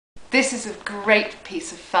This is a great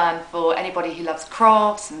piece of fun for anybody who loves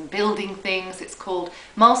crafts and building things. It's called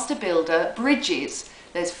Master Builder Bridges.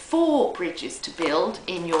 There's 4 bridges to build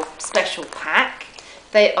in your special pack.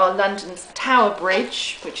 They are London's Tower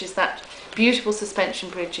Bridge, which is that beautiful suspension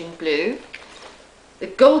bridge in blue. The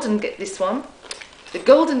Golden Gate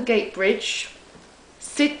Bridge,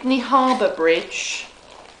 Sydney Harbour Bridge,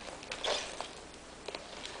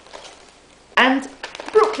 and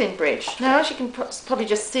Brooklyn Bridge. Now, as you can probably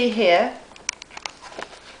just see here,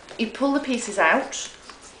 you pull the pieces out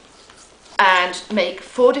and make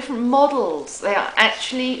 4 different models. They are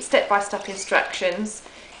actually step-by-step instructions.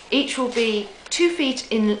 Each will be 2 feet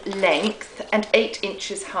in length and 8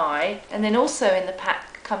 inches high. And then also in the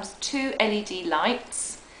pack comes 2 LED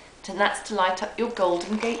lights, and that's to light up your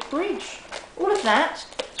Golden Gate Bridge. All of that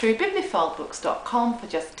through bibliophilebooks.com for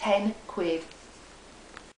just £10.